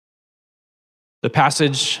The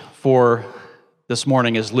passage for this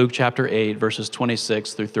morning is Luke chapter 8, verses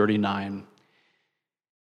 26 through 39.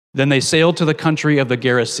 Then they sailed to the country of the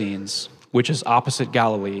Gerasenes, which is opposite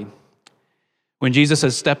Galilee. When Jesus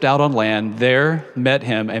had stepped out on land, there met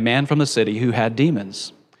him a man from the city who had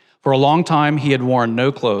demons. For a long time he had worn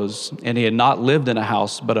no clothes, and he had not lived in a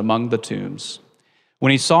house but among the tombs.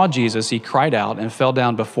 When he saw Jesus, he cried out and fell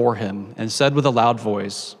down before him and said with a loud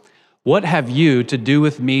voice, "What have you to do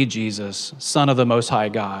with me, Jesus, Son of the Most High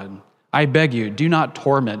God? I beg you, do not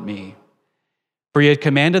torment me." For he had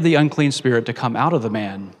commanded the unclean spirit to come out of the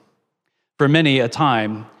man. For many a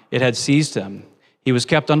time it had seized him. He was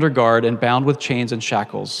kept under guard and bound with chains and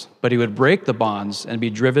shackles, but he would break the bonds and be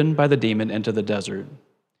driven by the demon into the desert.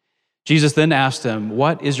 Jesus then asked him,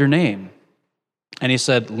 "What is your name?" And he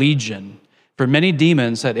said, "Legion," for many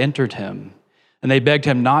demons had entered him, and they begged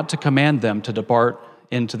him not to command them to depart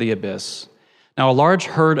into the abyss. Now a large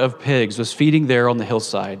herd of pigs was feeding there on the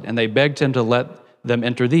hillside, and they begged him to let them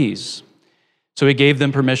enter these. So he gave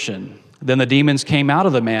them permission. Then the demons came out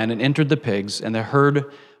of the man and entered the pigs, and the herd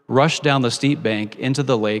rushed down the steep bank into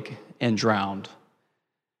the lake and drowned.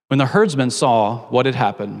 When the herdsmen saw what had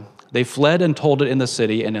happened, they fled and told it in the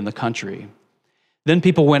city and in the country. Then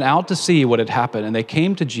people went out to see what had happened, and they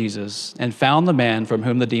came to Jesus and found the man from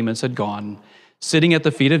whom the demons had gone, sitting at the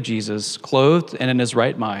feet of Jesus, clothed and in his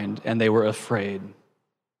right mind, and they were afraid.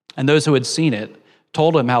 And those who had seen it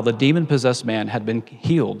told him how the demon-possessed man had been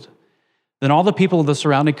healed. Then all the people of the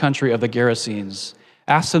surrounding country of the Gerasenes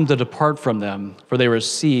asked him to depart from them, for they were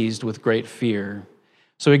seized with great fear.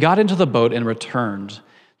 So he got into the boat and returned.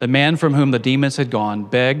 The man from whom the demons had gone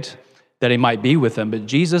begged that he might be with them, but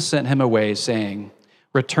Jesus sent him away, saying,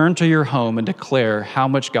 "Return to your home and declare how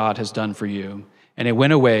much God has done for you." And he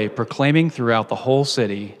went away, proclaiming throughout the whole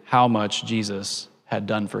city how much Jesus had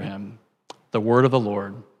done for him. The word of the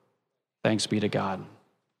Lord. Thanks be to God.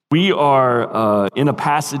 We are in a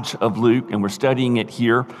passage of Luke, and we're studying it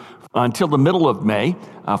here until the middle of May.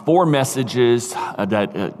 4 messages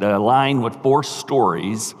that align with 4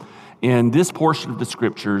 stories in this portion of the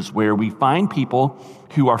scriptures where we find people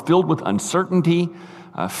who are filled with uncertainty,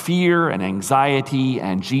 fear and anxiety,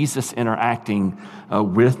 and Jesus interacting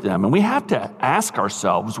with them. And we have to ask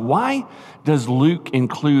ourselves, why does Luke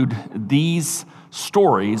include these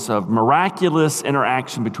stories of miraculous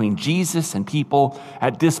interaction between Jesus and people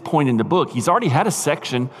at this point in the book? He's already had a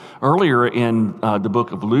section earlier in the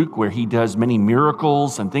book of Luke where he does many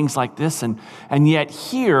miracles and things like this. And yet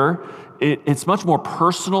here, it's much more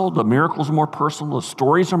personal. The miracles are more personal. The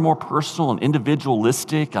stories are more personal and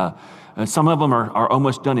individualistic. Some of them are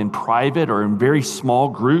almost done in private or in very small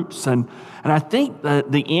groups. And I think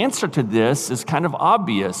that the answer to this is kind of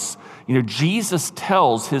obvious. You know, Jesus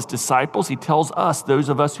tells his disciples, he tells us, those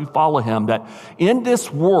of us who follow him, that in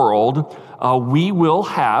this world, we will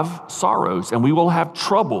have sorrows and we will have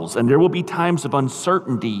troubles, and there will be times of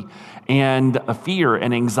uncertainty and fear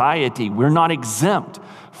and anxiety. We're not exempt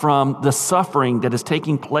from the suffering that is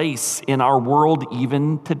taking place in our world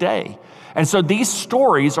even today. And so these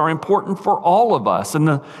stories are important for all of us.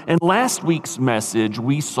 In last week's message,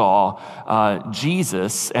 we saw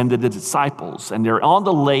Jesus and the disciples, and they're on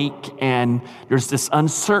the lake, and there's this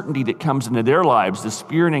uncertainty that comes into their lives, this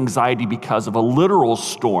fear and anxiety because of a literal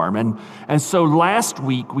storm. And so last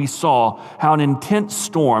week, we saw how an intense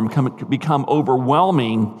storm can become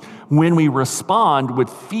overwhelming when we respond with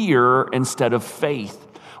fear instead of faith.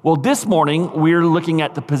 Well, this morning, we're looking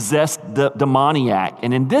at the possessed demoniac.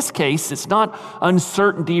 And in this case, it's not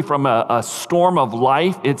uncertainty from a storm of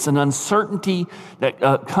life. It's an uncertainty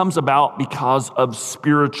that comes about because of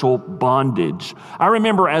spiritual bondage. I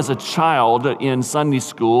remember as a child in Sunday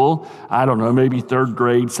school, I don't know, maybe 3rd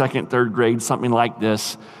grade, 3rd grade, something like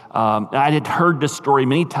this. I had heard this story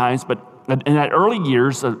many times, but in that early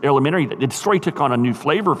years of elementary, the story took on a new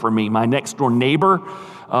flavor for me. My next door neighbor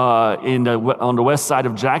on the west side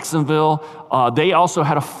of Jacksonville, they also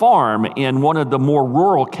had a farm in one of the more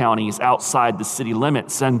rural counties outside the city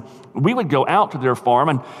limits. And we would go out to their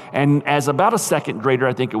farm, and as about a 2nd grader,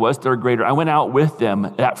 I think it was, 3rd grader, I went out with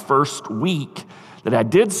them. That first week that I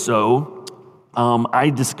did so,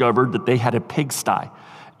 I discovered that they had a pigsty.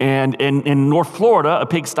 And in North Florida, a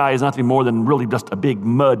pigsty is nothing more than really just a big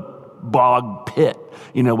mud bog pit.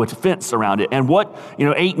 with a fence around it. And what,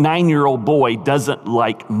 8, 9-year-old boy doesn't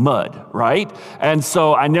like mud, right? And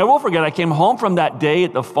so I never will forget, I came home from that day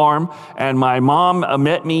at the farm, and my mom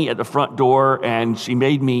met me at the front door, and she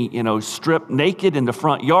made me, strip naked in the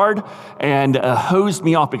front yard and hosed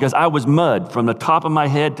me off because I was mud from the top of my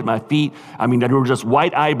head to my feet. I mean, there were just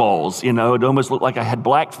white eyeballs, it almost looked like I had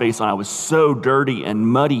blackface on. I was so dirty and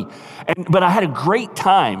muddy. But I had a great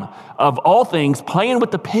time, of all things, playing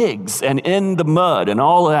with the pigs and in the mud and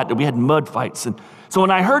all of that. We had mud fights. And so when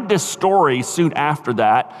I heard this story soon after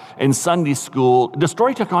that in Sunday school, the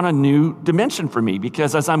story took on a new dimension for me,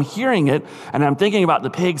 because as I'm hearing it and I'm thinking about the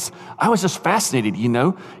pigs, I was just fascinated,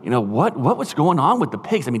 what was going on with the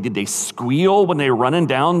pigs? I mean, did they squeal when they were running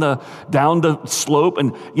down the slope?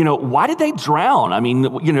 And, why did they drown? I mean,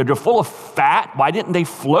 they're full of fat. Why didn't they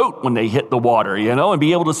float when they hit the water, and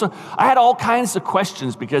be able to swim? I had all kinds of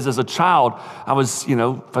questions because as a child, I was,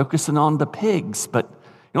 focusing on the pigs, but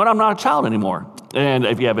I'm not a child anymore. And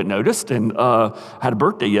if you haven't noticed, and I had a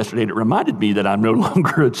birthday yesterday that reminded me that I'm no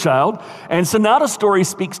longer a child. And so now the story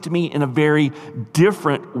speaks to me in a very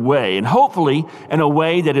different way, and hopefully in a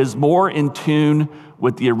way that is more in tune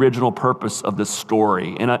with the original purpose of the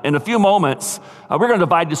story. In a few moments, we're going to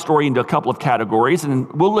divide the story into a couple of categories,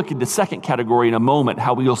 and we'll look at the second category in a moment,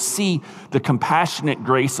 how we'll see the compassionate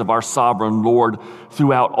grace of our sovereign Lord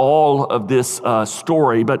throughout all of this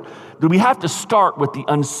story. But we have to start with the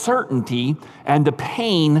uncertainty and the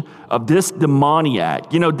pain of this demoniac.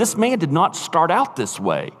 This man did not start out this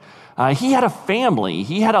way. He had a family.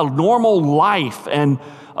 He had a normal life, and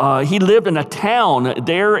he lived in a town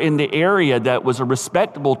there in the area that was a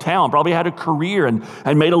respectable town, probably had a career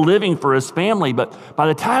and made a living for his family. But by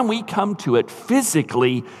the time we come to it,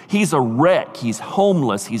 physically, he's a wreck. He's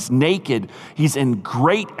homeless. He's naked. He's in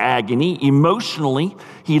great agony. Emotionally,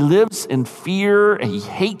 he lives in fear. He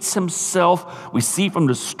hates himself. We see from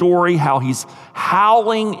the story how he's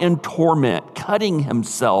howling in torment, cutting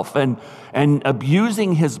himself, and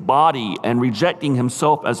abusing his body and rejecting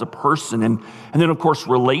himself as a person. And then, of course,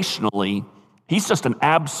 relationally, he's just an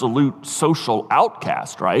absolute social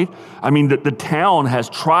outcast, right? I mean, the town has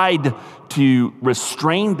tried to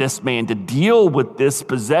restrain this man, to deal with this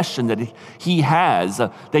possession that he has.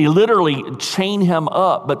 They literally chain him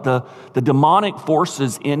up, but the demonic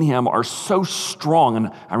forces in him are so strong.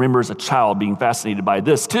 And I remember as a child being fascinated by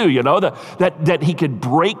this too, that he could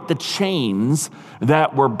break the chains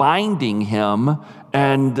that were binding him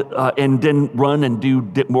and then run and do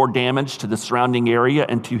more damage to the surrounding area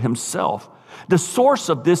and to himself. The source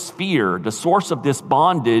of this fear, the source of this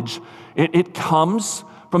bondage, it comes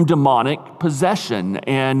from demonic possession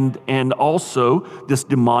and also this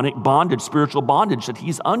demonic bondage, spiritual bondage that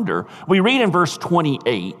he's under. We read in verse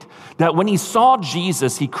 28 that when he saw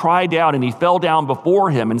Jesus, he cried out and he fell down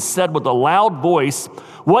before him and said with a loud voice,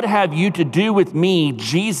 "What have you to do with me,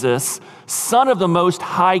 Jesus, Son of the Most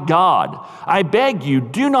High God? I beg you,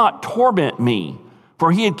 do not torment me."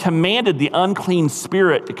 For he had commanded the unclean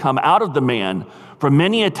spirit to come out of the man. For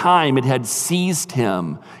many a time it had seized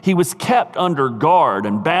him. He was kept under guard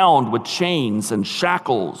and bound with chains and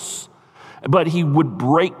shackles. But he would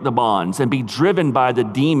break the bonds and be driven by the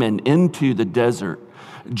demon into the desert.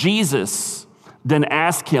 Jesus then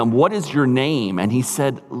asked him, "What is your name?" And he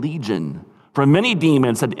said, "Legion." For many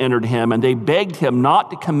demons had entered him, and they begged him not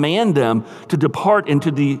to command them to depart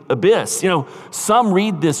into the abyss. Some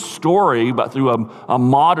read this story but through a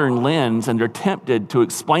modern lens, and they're tempted to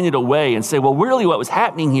explain it away and say, well, really what was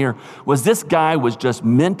happening here was this guy was just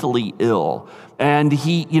mentally ill. And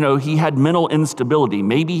he had mental instability.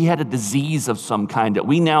 Maybe he had a disease of some kind that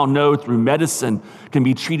we now know through medicine can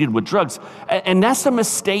be treated with drugs. And that's a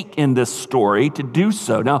mistake in this story to do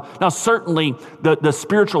so. Now certainly the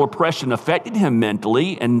spiritual oppression affected him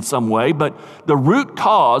mentally in some way, but the root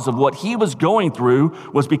cause of what he was going through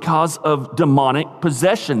was because of demonic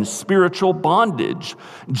possession, spiritual bondage.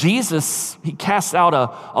 Jesus, he casts out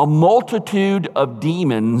a multitude of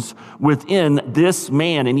demons within this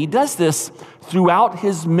man, and he does this throughout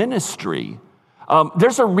his ministry.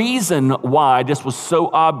 There's a reason why this was so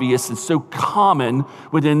obvious and so common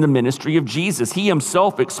within the ministry of Jesus. He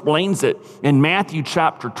himself explains it in Matthew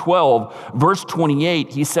chapter 12, verse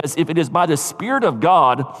 28. He says, "If it is by the Spirit of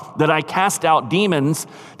God that I cast out demons,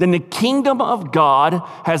 then the kingdom of God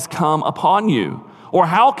has come upon you. Or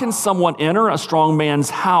how can someone enter a strong man's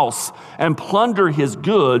house and plunder his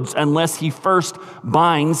goods unless he first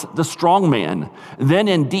binds the strong man? Then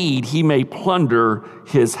indeed he may plunder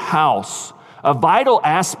his house." A vital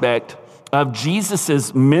aspect of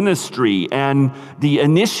Jesus's ministry and the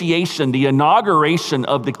initiation, the inauguration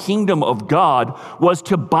of the kingdom of God was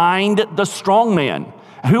to bind the strong man.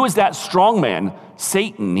 Who is that strong man?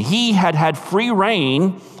 Satan. He had had free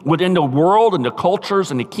reign within the world and the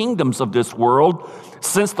cultures and the kingdoms of this world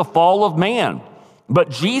since the fall of man. But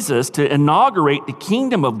Jesus, to inaugurate the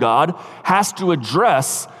kingdom of God, has to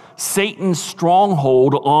address Satan's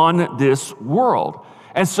stronghold on this world.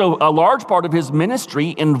 And so a large part of his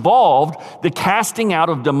ministry involved the casting out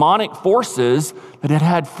of demonic forces that had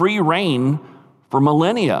had free reign for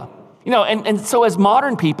millennia. And so as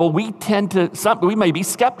modern people, we may be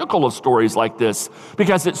skeptical of stories like this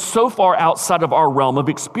because it's so far outside of our realm of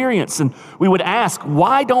experience. And we would ask,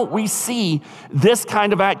 why don't we see this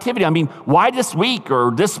kind of activity? I mean, why this week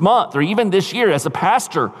or this month or even this year as a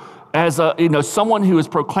pastor, as someone who is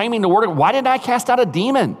proclaiming the word, why didn't I cast out a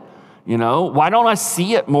demon? Why don't I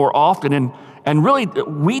see it more often? And really,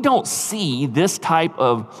 we don't see this type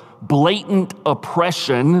of blatant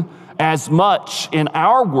oppression as much in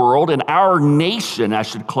our world, in our nation, I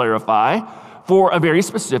should clarify, for a very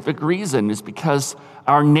specific reason. It's because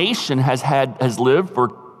our nation has lived for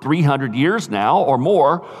 300 years now or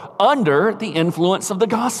more under the influence of the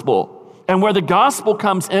gospel. And where the gospel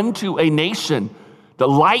comes into a nation, the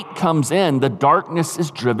light comes in, the darkness is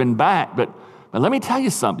driven back. But let me tell you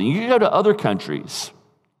something. You go to other countries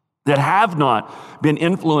that have not been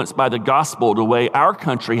influenced by the gospel the way our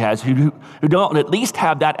country has, who don't at least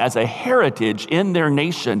have that as a heritage in their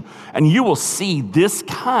nation, and you will see this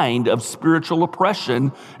kind of spiritual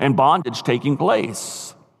oppression and bondage taking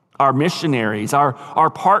place. Our missionaries,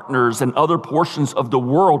 our partners in other portions of the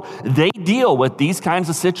world, they deal with these kinds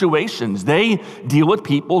of situations. They deal with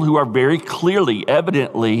people who are very clearly,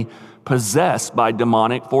 evidently possessed by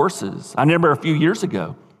demonic forces. I remember a few years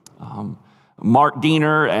ago, Mark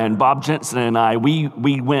Diener and Bob Jensen and I,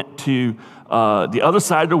 we went to the other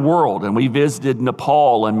side of the world, and we visited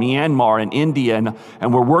Nepal and Myanmar and India,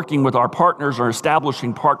 and we're working with our partners or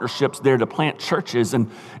establishing partnerships there to plant churches.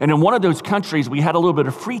 And in one of those countries, we had a little bit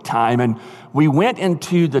of free time, and we went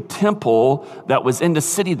into the temple that was in the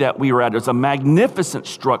city that we were at. It was a magnificent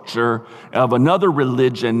structure of another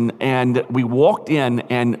religion, and we walked in,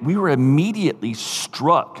 and we were immediately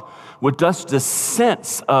struck with just this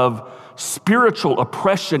sense of spiritual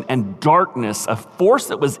oppression and darkness, a force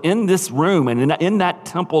that was in this room and in that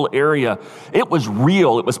temple area. It was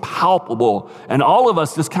real, it was palpable, and all of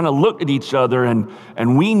us just kind of looked at each other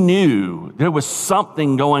and we knew there was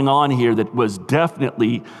something going on here that was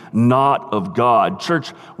definitely not of God.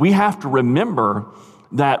 Church, we have to remember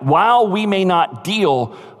that while we may not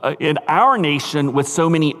deal in our nation with so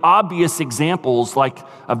many obvious examples like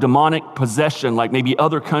of demonic possession, like maybe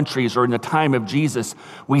other countries or in the time of Jesus,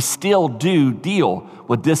 we still do deal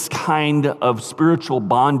with this kind of spiritual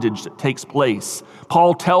bondage that takes place.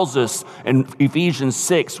 Paul tells us in Ephesians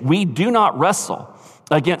 6, we do not wrestle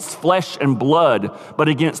against flesh and blood, but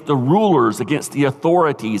against the rulers, against the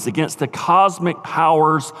authorities, against the cosmic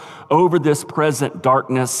powers over this present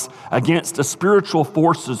darkness, against the spiritual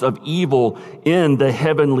forces of evil in the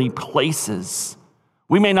heavenly places.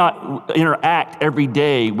 We may not interact every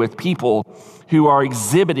day with people who are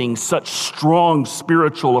exhibiting such strong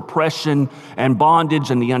spiritual oppression and bondage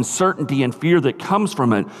and the uncertainty and fear that comes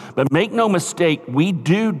from it. But make no mistake, we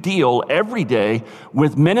do deal every day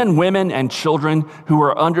with men and women and children who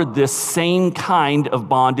are under this same kind of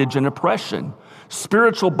bondage and oppression.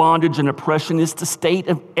 Spiritual bondage and oppression is the state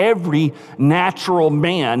of every natural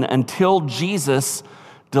man until Jesus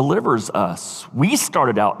delivers us. We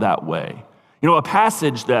started out that way. A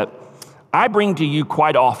passage that I bring to you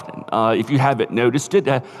quite often, if you haven't noticed it.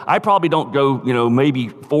 I probably don't go, maybe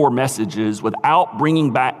 4 messages without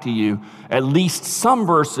bringing back to you at least some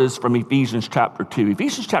verses from Ephesians chapter 2.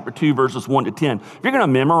 Ephesians chapter 2, verses 1 to 10. If you're going to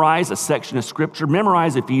memorize a section of Scripture,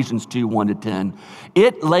 memorize Ephesians 2, 1 to 10.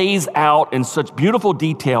 It lays out in such beautiful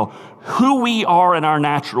detail who we are in our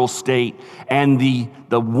natural state and the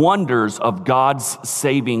wonders of God's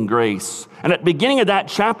saving grace. And at the beginning of that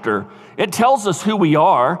chapter, it tells us who we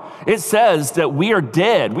are. It says that we are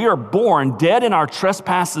dead. We are born dead in our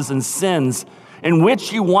trespasses and sins in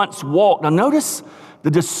which you once walked. Now notice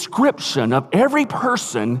the description of every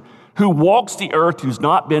person who walks the earth who's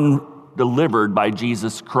not been delivered by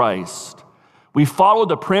Jesus Christ. We follow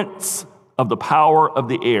the prince of the power of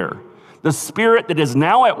the air, the spirit that is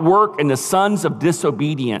now at work in the sons of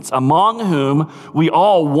disobedience, among whom we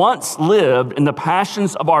all once lived in the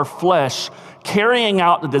passions of our flesh, carrying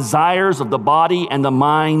out the desires of the body and the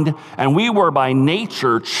mind, and we were by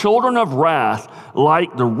nature children of wrath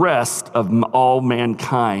like the rest of all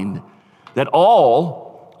mankind. That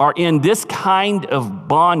all are in this kind of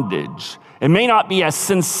bondage It may not be as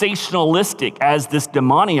sensationalistic as this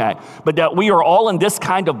demoniac, but that we are all in this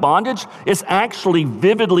kind of bondage is actually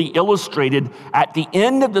vividly illustrated at the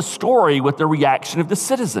end of the story with the reaction of the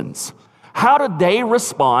citizens. How did they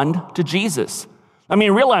respond to Jesus? I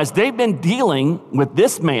mean, realize they've been dealing with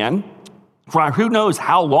this man for who knows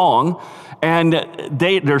how long, and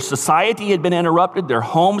their society had been interrupted, their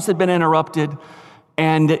homes had been interrupted,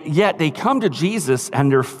 and yet they come to Jesus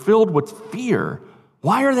and they're filled with fear.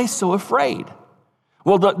 Why are they so afraid?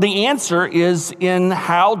 Well, the answer is in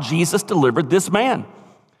how Jesus delivered this man.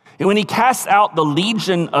 And when he casts out the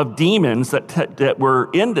legion of demons that were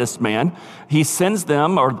in this man, he sends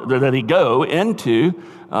them, or that they go into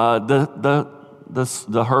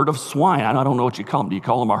the herd of swine. I don't know what you call them. Do you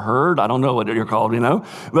call them a herd? I don't know what you're called,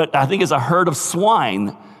 But I think it's a herd of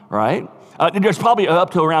swine, right? There's probably up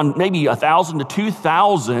to around maybe 1,000 to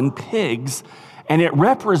 2,000 pigs, and it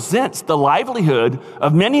represents the livelihood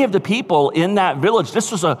of many of the people in that village.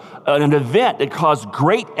 This was an event that caused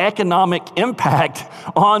great economic impact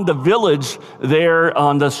on the village there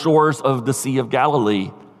on the shores of the Sea of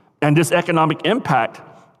Galilee. And this economic impact,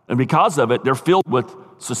 and because of it, they're filled with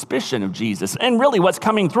suspicion of Jesus. And really what's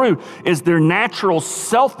coming through is their natural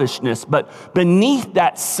selfishness, but beneath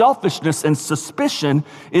that selfishness and suspicion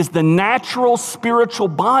is the natural spiritual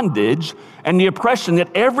bondage and the oppression that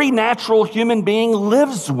every natural human being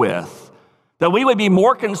lives with. That we would be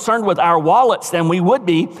more concerned with our wallets than we would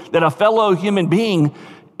be that a fellow human being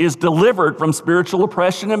is delivered from spiritual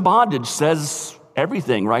oppression and bondage, says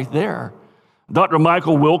everything right there. Dr.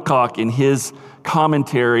 Michael Wilcock, in his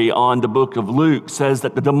commentary on the book of Luke, says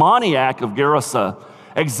that the demoniac of Gerasa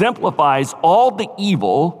exemplifies all the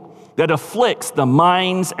evil that afflicts the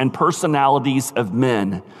minds and personalities of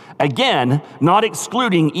men. Again, not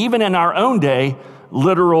excluding, even in our own day,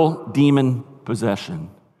 literal demon possession.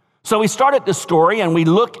 So we start at the story and we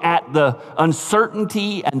look at the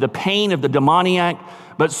uncertainty and the pain of the demoniac,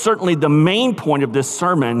 but certainly the main point of this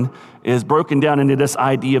sermon is broken down into this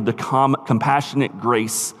idea of the compassionate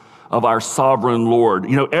grace of our sovereign Lord.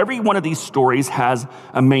 Every one of these stories has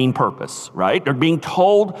a main purpose, right? They're being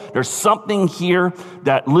told there's something here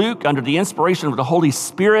that Luke, under the inspiration of the Holy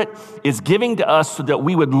Spirit, is giving to us so that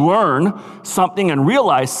we would learn something and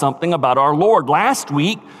realize something about our Lord. Last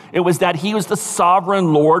week, it was that he was the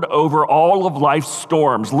sovereign Lord over all of life's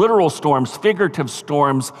storms, literal storms, figurative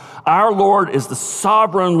storms. Our Lord is the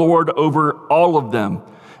sovereign Lord over all of them.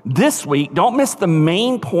 This week, don't miss the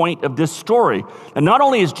main point of this story. And not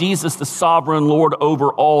only is Jesus the sovereign Lord over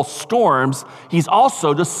all storms, he's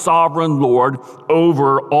also the sovereign Lord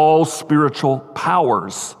over all spiritual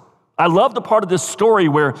powers. I love the part of this story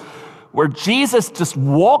where Jesus just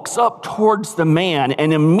walks up towards the man,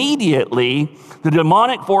 and immediately the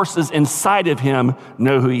demonic forces inside of him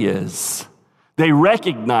know who he is. They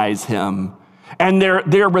recognize him, and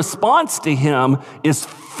their response to him is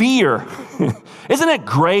fear. Isn't it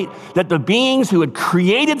great that the beings who had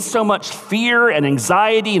created so much fear and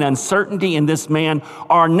anxiety and uncertainty in this man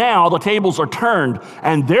are now, the tables are turned,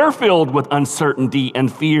 and they're filled with uncertainty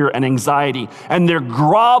and fear and anxiety, and they're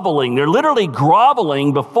literally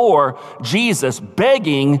groveling before Jesus,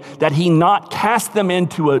 begging that he not cast them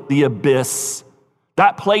into the abyss.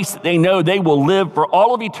 That place that they know they will live for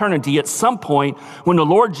all of eternity at some point when the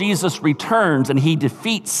Lord Jesus returns and he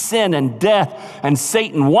defeats sin and death and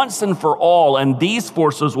Satan once and for all, and these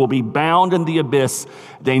forces will be bound in the abyss.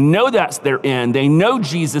 They know that's their end. They know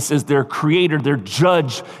Jesus is their creator, their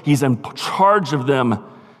judge. He's in charge of them,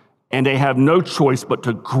 and they have no choice but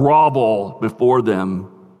to grovel before them.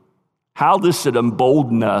 How this should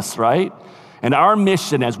embolden us, right? And our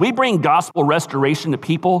mission, as we bring gospel restoration to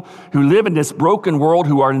people who live in this broken world,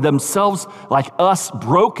 who are themselves like us,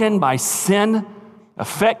 broken by sin,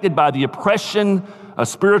 affected by the oppression of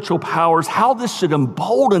spiritual powers, how this should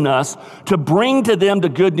embolden us to bring to them the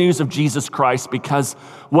good news of Jesus Christ, because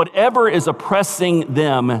whatever is oppressing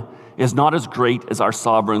them is not as great as our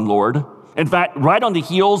sovereign Lord. In fact, right on the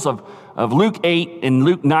heels of Luke 8 and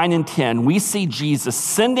Luke 9 and 10, we see Jesus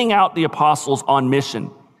sending out the apostles on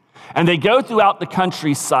mission. And they go throughout the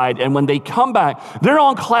countryside, and when they come back, they're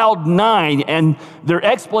on cloud 9, and their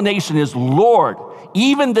explanation is, Lord,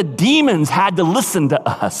 even the demons had to listen to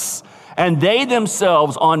us. And they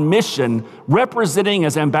themselves on mission, representing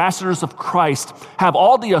as ambassadors of Christ, have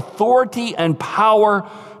all the authority and power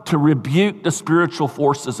to rebuke the spiritual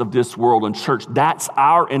forces of this world. And church, that's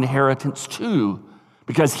our inheritance too,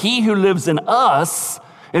 because he who lives in us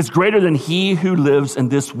is greater than he who lives in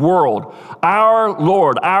this world. Our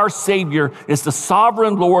Lord, our Savior, is the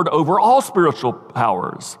sovereign Lord over all spiritual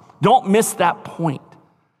powers. Don't miss that point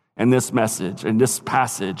in this message, in this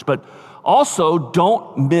passage. But also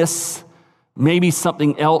don't miss maybe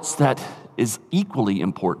something else that is equally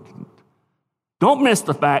important. Don't miss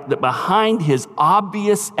the fact that behind his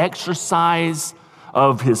obvious exercise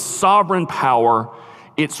of his sovereign power,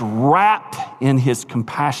 it's wrapped in his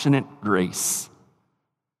compassionate grace.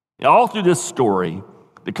 All through this story,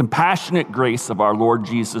 the compassionate grace of our Lord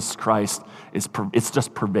Jesus Christ it's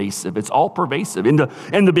just pervasive. It's all pervasive. In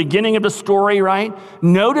the beginning of the story, right?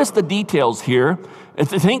 Notice the details here.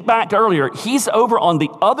 If you think back to earlier, he's over on the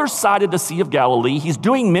other side of the Sea of Galilee. He's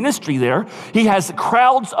doing ministry there. He has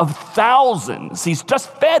crowds of thousands. He's just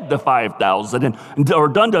fed the 5,000 or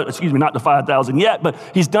done not the 5,000 yet, but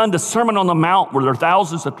he's done the Sermon on the Mount where there are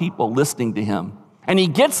thousands of people listening to him. And he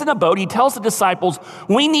gets in a boat. He tells the disciples,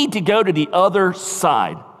 we need to go to the other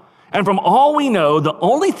side. And from all we know, the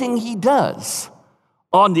only thing he does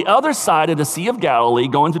on the other side of the Sea of Galilee,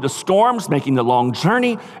 going through the storms, making the long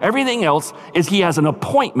journey, everything else, is he has an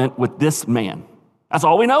appointment with this man. That's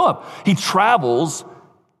all we know of. He travels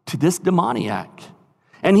to this demoniac.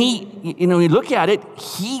 And you look at it,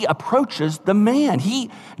 he approaches the man.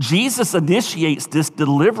 Jesus initiates this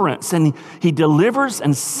deliverance, and he delivers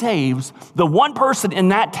and saves the one person in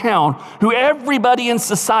that town who everybody in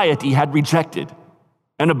society had rejected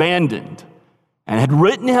and abandoned and had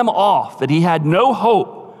written him off, that he had no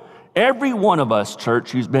hope. Every one of us,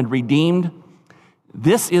 church, who's been redeemed,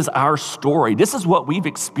 this is our story. This is what we've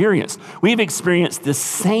experienced. We've experienced this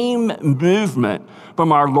same movement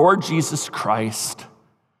from our Lord Jesus Christ,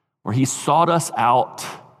 where he sought us out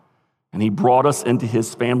and he brought us into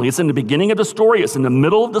his family. It's in the beginning of the story. It's in the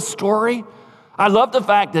middle of the story. I love the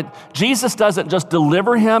fact that Jesus doesn't just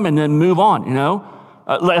deliver him and then move on,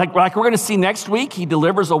 like we're going to see next week, he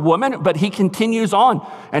delivers a woman, but he continues on.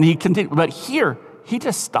 But here, he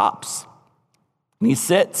just stops. And he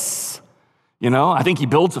sits. I think he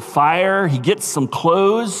builds a fire. He gets some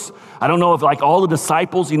clothes. I don't know if all the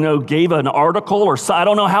disciples, gave an article or so. I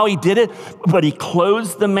don't know how he did it, but he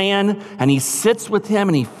clothes the man and he sits with him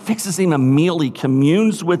and he fixes him a meal. He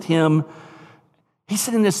communes with him. He's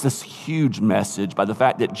sending us this huge message by the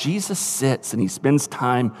fact that Jesus sits and he spends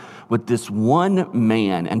time with this one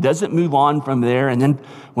man and doesn't move on from there. And then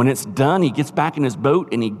when it's done, he gets back in his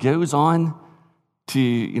boat and he goes on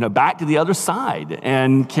to, back to the other side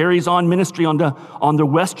and carries on ministry on the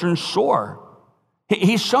western shore.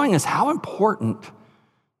 He's showing us how important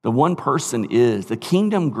the one person is. The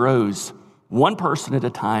kingdom grows one person at a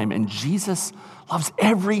time, and Jesus loves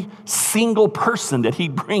every single person that he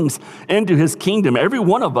brings into his kingdom. Every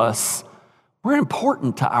one of us, we're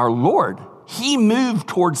important to our Lord. He moved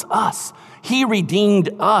towards us. He redeemed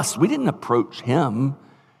us. We didn't approach him.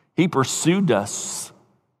 He pursued us,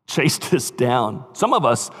 chased us down. Some of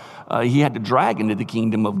us, he had to drag into the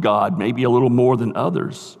kingdom of God, maybe a little more than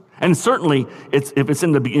others. And certainly, if it's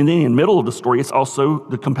in the beginning and middle of the story, it's also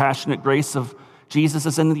the compassionate grace of Jesus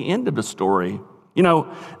is in the end of the story.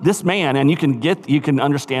 This man, and you can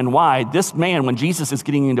understand why, this man, when Jesus is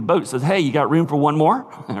getting into the boat, says, hey, you got room for one more,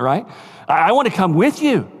 right? I want to come with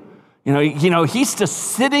you. He's just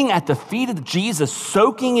sitting at the feet of Jesus,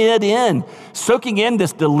 soaking in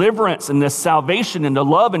this deliverance and this salvation and the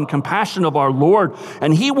love and compassion of our Lord.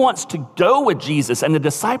 And he wants to go with Jesus and the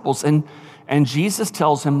disciples, and Jesus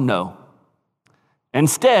tells him no.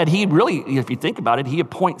 Instead, he really, if you think about it, he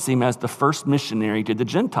appoints him as the first missionary to the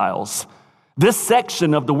Gentiles. This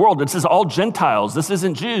section of the world, this is all Gentiles. This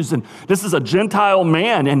isn't Jews, and this is a Gentile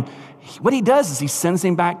man. And what he does is he sends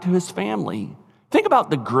him back to his family. Think about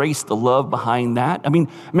the grace, the love behind that. I mean,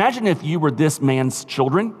 imagine if you were this man's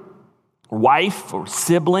children, or wife, or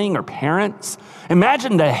sibling, or parents.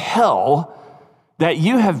 Imagine the hell that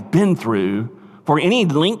you have been through for any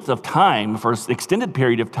length of time, for an extended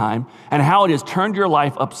period of time, and how it has turned your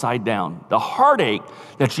life upside down. The heartache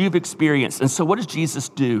that you've experienced. And so what does Jesus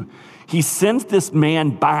do? He sends this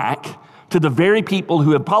man back to the very people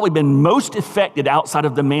who have probably been most affected outside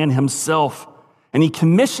of the man himself. And he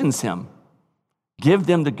commissions him. Give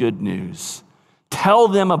them the good news. Tell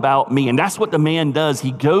them about me. And that's what the man does.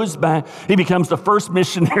 He goes back, he becomes the first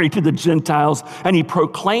missionary to the Gentiles, and he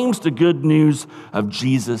proclaims the good news of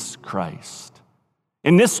Jesus Christ.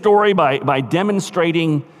 In this story, by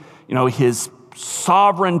demonstrating, his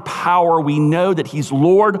sovereign power, we know that he's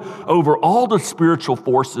Lord over all the spiritual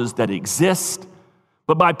forces that exist.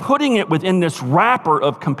 But by putting it within this wrapper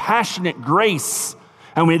of compassionate grace,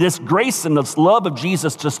 and when this grace and this love of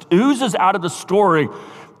Jesus just oozes out of the story,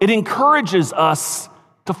 it encourages us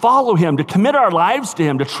to follow him, to commit our lives to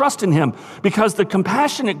him, to trust in him, because the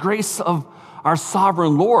compassionate grace of our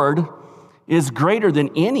sovereign Lord is greater than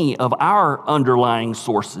any of our underlying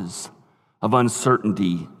sources of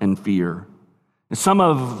uncertainty and fear. And some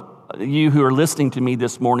of you who are listening to me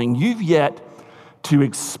this morning, you've yet to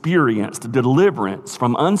experience the deliverance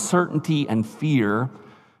from uncertainty and fear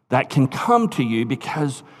that can come to you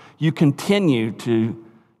because you continue to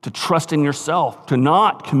trust in yourself, to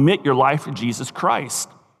not commit your life to Jesus Christ.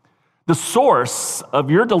 The source of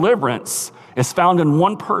your deliverance is found in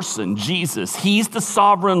one person, Jesus. He's the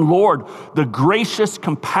sovereign Lord, the gracious,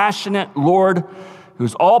 compassionate Lord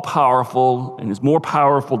who's all-powerful and is more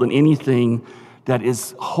powerful than anything that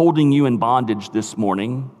is holding you in bondage this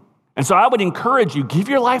morning. And so I would encourage you, give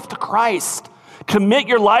your life to Christ. Commit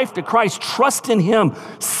your life to Christ. Trust in Him.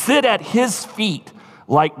 Sit at His feet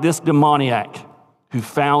like this demoniac who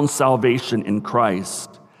found salvation in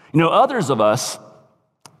Christ. You know, others of us,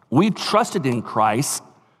 we've trusted in Christ.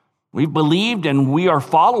 We've believed and we are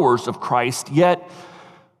followers of Christ, yet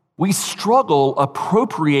we struggle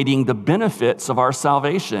appropriating the benefits of our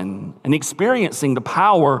salvation and experiencing the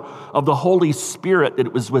power of the Holy Spirit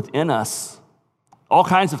that was within us. All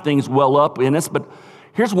kinds of things well up in us, but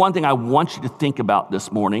here's one thing I want you to think about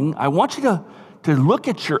this morning. I want you to look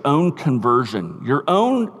at your own conversion, your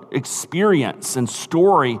own experience and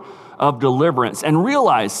story of deliverance, and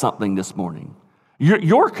realize something this morning.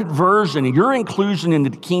 Your conversion and your inclusion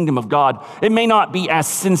into the kingdom of God, it may not be as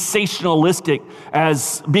sensationalistic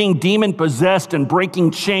as being demon-possessed and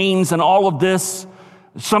breaking chains and all of this.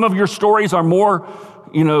 Some of your stories are more,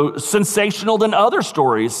 sensational than other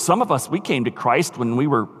stories. Some of us, we came to Christ when we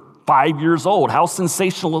were 5 years old. How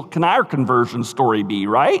sensational can our conversion story be,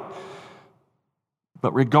 right?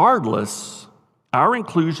 But regardless, our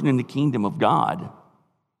inclusion in the kingdom of God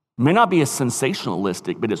may not be as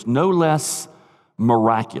sensationalistic, but it's no less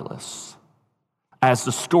miraculous as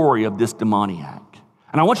the story of this demoniac.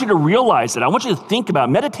 And I want you to realize that. I want you to think about,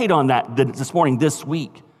 meditate on that this morning, this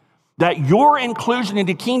week, that your inclusion in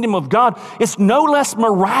the kingdom of God is no less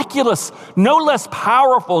miraculous, no less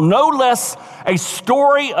powerful, no less a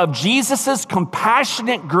story of Jesus's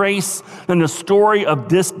compassionate grace than the story of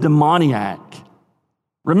this demoniac.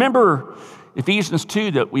 Remember Ephesians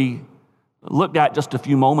 2 that we looked at just a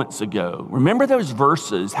few moments ago. Remember those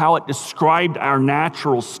verses, how it described our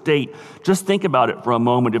natural state. Just think about it for a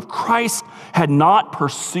moment. If Christ had not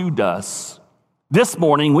pursued us, this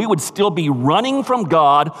morning we would still be running from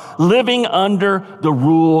God, living under the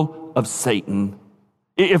rule of Satan.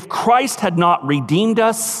 If Christ had not redeemed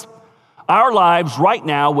us, our lives right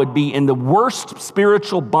now would be in the worst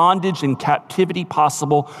spiritual bondage and captivity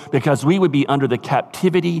possible because we would be under the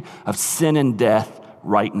captivity of sin and death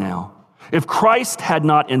right now. If Christ had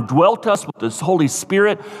not indwelt us with His Holy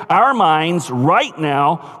Spirit, our minds right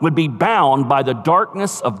now would be bound by the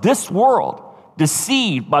darkness of this world,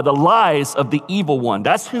 deceived by the lies of the evil one.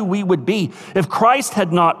 That's who we would be. If Christ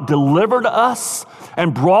had not delivered us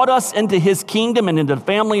and brought us into His kingdom and into the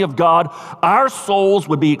family of God, our souls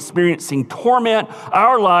would be experiencing torment.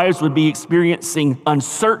 Our lives would be experiencing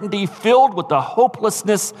uncertainty, filled with the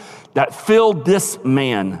hopelessness that filled this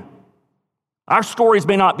man. Our stories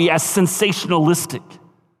may not be as sensationalistic,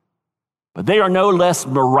 but they are no less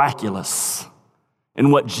miraculous in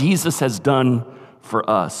what Jesus has done for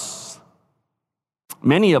us.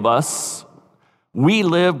 Many of us, we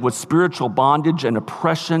live with spiritual bondage and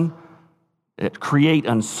oppression that create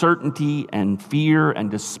uncertainty and fear and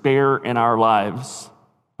despair in our lives.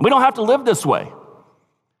 We don't have to live this way.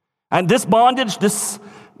 And this bondage, this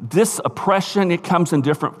oppression, it comes in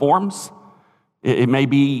different forms. It may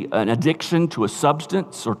be an addiction to a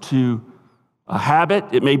substance or to a habit.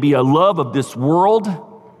 It may be a love of this world.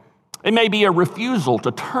 It may be a refusal to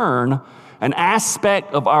turn an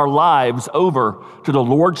aspect of our lives over to the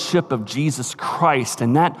lordship of Jesus Christ.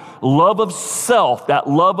 And that love of self, that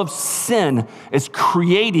love of sin is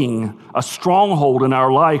creating a stronghold in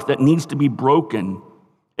our life that needs to be broken.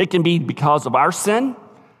 It can be because of our sin.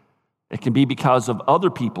 It can be because of other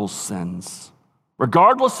people's sins.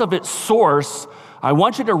 Regardless of its source, I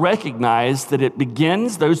want you to recognize that it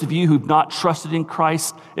begins, those of you who've not trusted in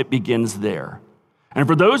Christ, it begins there. And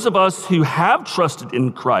for those of us who have trusted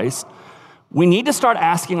in Christ, we need to start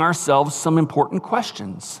asking ourselves some important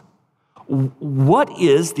questions. What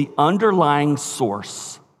is the underlying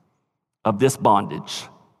source of this bondage,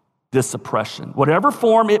 this oppression? Whatever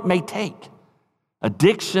form it may take,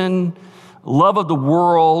 addiction, love of the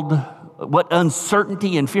world, what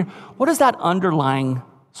uncertainty and fear, what is that underlying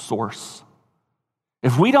source?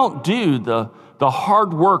 If we don't do the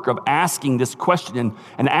hard work of asking this question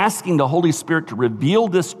and asking the Holy Spirit to reveal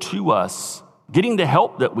this to us, getting the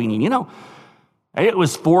help that we need. It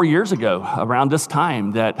was 4 years ago around this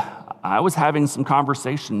time that I was having some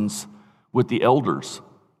conversations with the elders,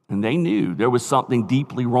 and they knew there was something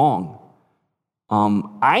deeply wrong.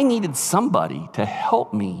 I needed somebody to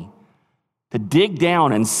help me to dig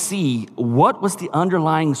down and see what was the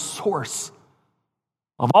underlying source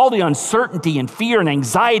of all the uncertainty and fear and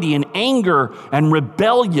anxiety and anger and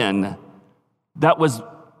rebellion that was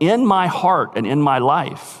in my heart and in my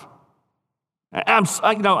life. I'm so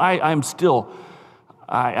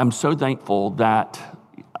thankful that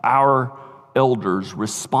our elders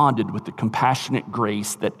responded with the compassionate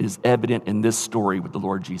grace that is evident in this story with the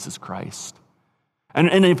Lord Jesus Christ.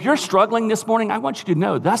 And if you're struggling this morning, I want you to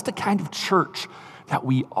know that's the kind of church that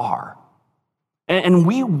we are. And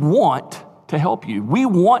we want to help you. We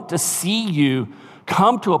want to see you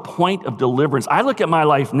come to a point of deliverance. I look at my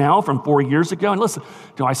life now from 4 years ago, and listen,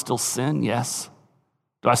 do I still sin? Yes.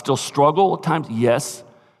 Do I still struggle at times? Yes.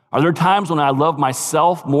 Are there times when I love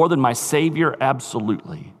myself more than my Savior?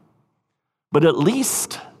 Absolutely. But at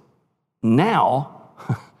least now,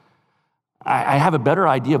 I have a better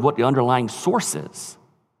idea of what the underlying source is.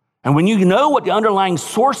 And when you know what the underlying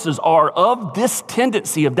sources are of this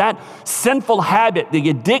tendency, of that sinful habit, the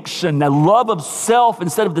addiction, the love of self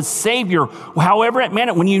instead of the Savior, however it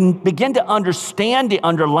meant, when you begin to understand the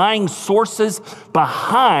underlying sources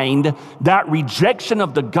behind that rejection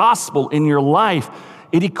of the gospel in your life,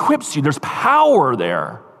 it equips you. There's power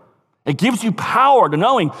there. It gives you power to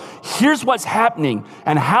knowing here's what's happening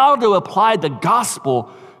and how to apply the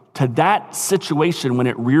gospel to that situation when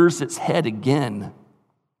it rears its head again.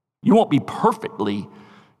 You won't be perfectly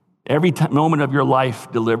every moment of your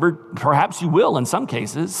life delivered. Perhaps you will in some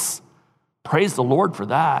cases. Praise the Lord for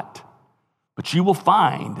that. But you will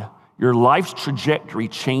find your life's trajectory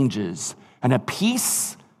changes and a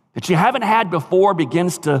peace that you haven't had before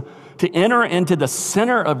begins to enter into the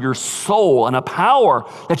center of your soul, and a power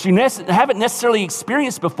that you haven't necessarily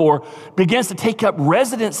experienced before begins to take up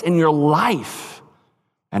residence in your life.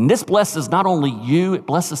 And this blesses not only you, it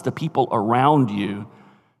blesses the people around you,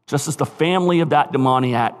 just as the family of that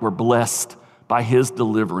demoniac were blessed by his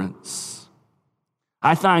deliverance.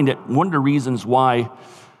 I find that one of the reasons why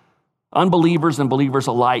unbelievers and believers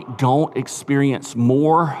alike don't experience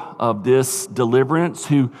more of this deliverance,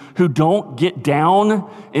 who don't get down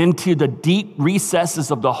into the deep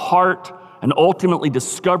recesses of the heart and ultimately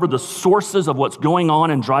discover the sources of what's going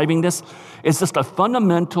on and driving this, is just a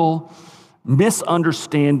fundamental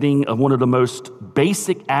misunderstanding of one of the most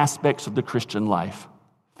basic aspects of the Christian life,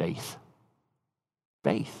 faith.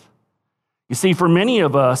 Faith. You see, for many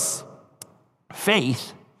of us,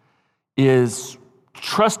 faith is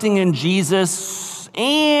trusting in Jesus,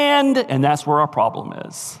 and that's where our problem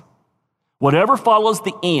is. Whatever follows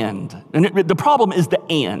the and the problem is the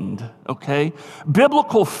and, okay?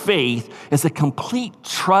 Biblical faith is a complete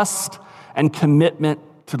trust and commitment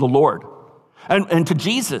to the Lord and to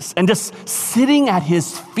Jesus, and just sitting at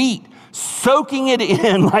his feet, soaking it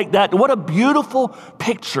in like that. What a beautiful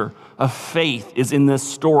picture of faith is in this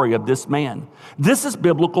story of this man. This is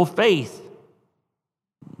biblical faith.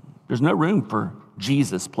 There's no room for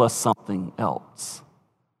Jesus plus something else.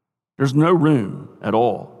 There's no room at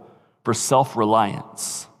all for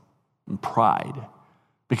self-reliance and pride,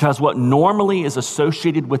 because what normally is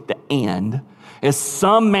associated with the and is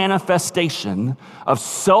some manifestation of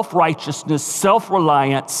self-righteousness,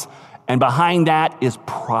 self-reliance, and behind that is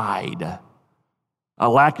pride, a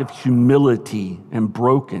lack of humility and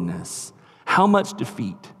brokenness. How much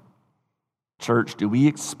defeat, church, do we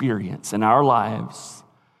experience in our lives?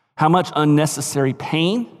 How much unnecessary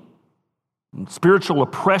pain, and spiritual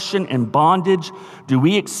oppression and bondage do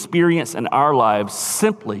we experience in our lives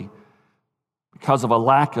simply because of a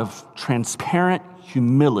lack of transparent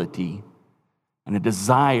humility and a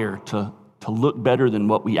desire to look better than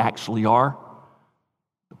what we actually are?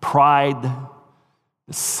 The pride,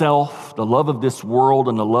 the self, the love of this world,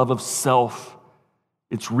 and the love of self,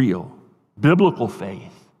 it's real. Biblical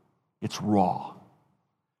faith, it's raw.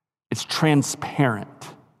 It's transparent.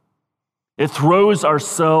 It throws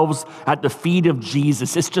ourselves at the feet of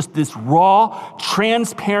Jesus. It's just this raw,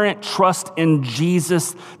 transparent trust in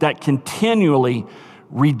Jesus that continually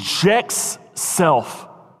rejects self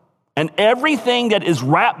and everything that is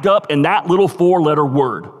wrapped up in that little 4-letter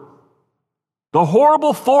word. The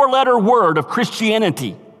horrible 4-letter word of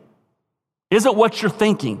Christianity isn't what you're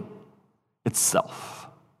thinking. It's self.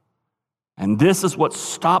 And this is what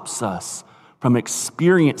stops us from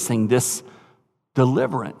experiencing this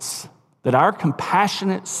deliverance that our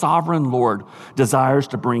compassionate, sovereign Lord desires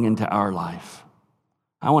to bring into our life.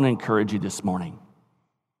 I want to encourage you this morning.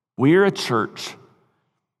 We are a church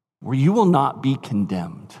where you will not be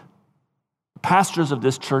condemned. The pastors of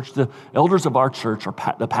this church, the elders of our church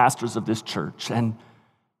are the pastors of this church. And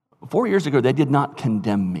 4 years ago, they did not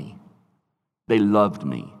condemn me. They loved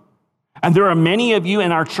me. And there are many of you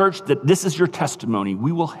in our church that this is your testimony.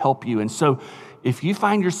 We will help you. And so if you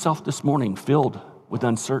find yourself this morning filled with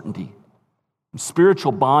uncertainty,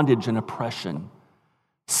 spiritual bondage and oppression,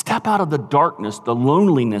 step out of the darkness, the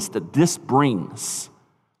loneliness that this brings.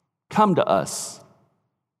 Come to us.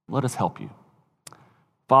 Let us help you.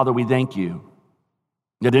 Father, we thank you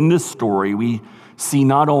that in this story we see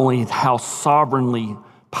not only how sovereignly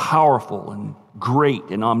powerful and great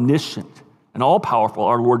and omniscient and all-powerful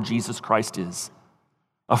our Lord Jesus Christ is,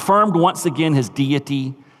 affirmed once again his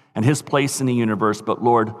deity and his place in the universe, but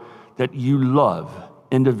Lord, that you love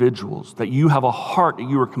individuals, that you have a heart, that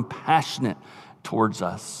you are compassionate towards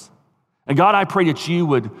us. And God, I pray that you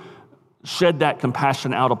would shed that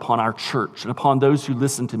compassion out upon our church and upon those who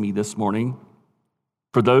listen to me this morning.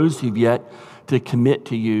 For those who've yet to commit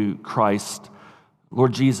to you, Christ,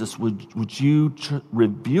 Lord Jesus, would you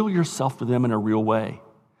reveal yourself to them in a real way?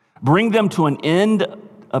 Bring them to an end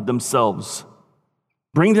of themselves.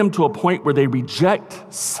 Bring them to a point where they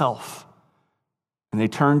reject self and they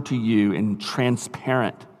turn to you in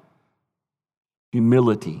transparent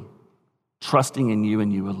humility, trusting in you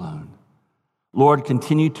and you alone. Lord,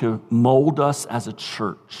 continue to mold us as a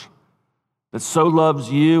church that so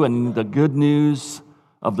loves you and the good news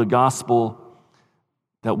of the gospel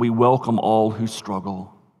that we welcome all who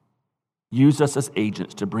struggle. Use us as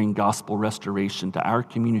agents to bring gospel restoration to our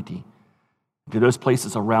community, to those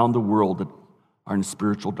places around the world that are in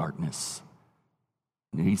spiritual darkness.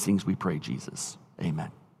 In these things we pray, Jesus.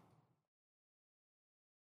 Amen.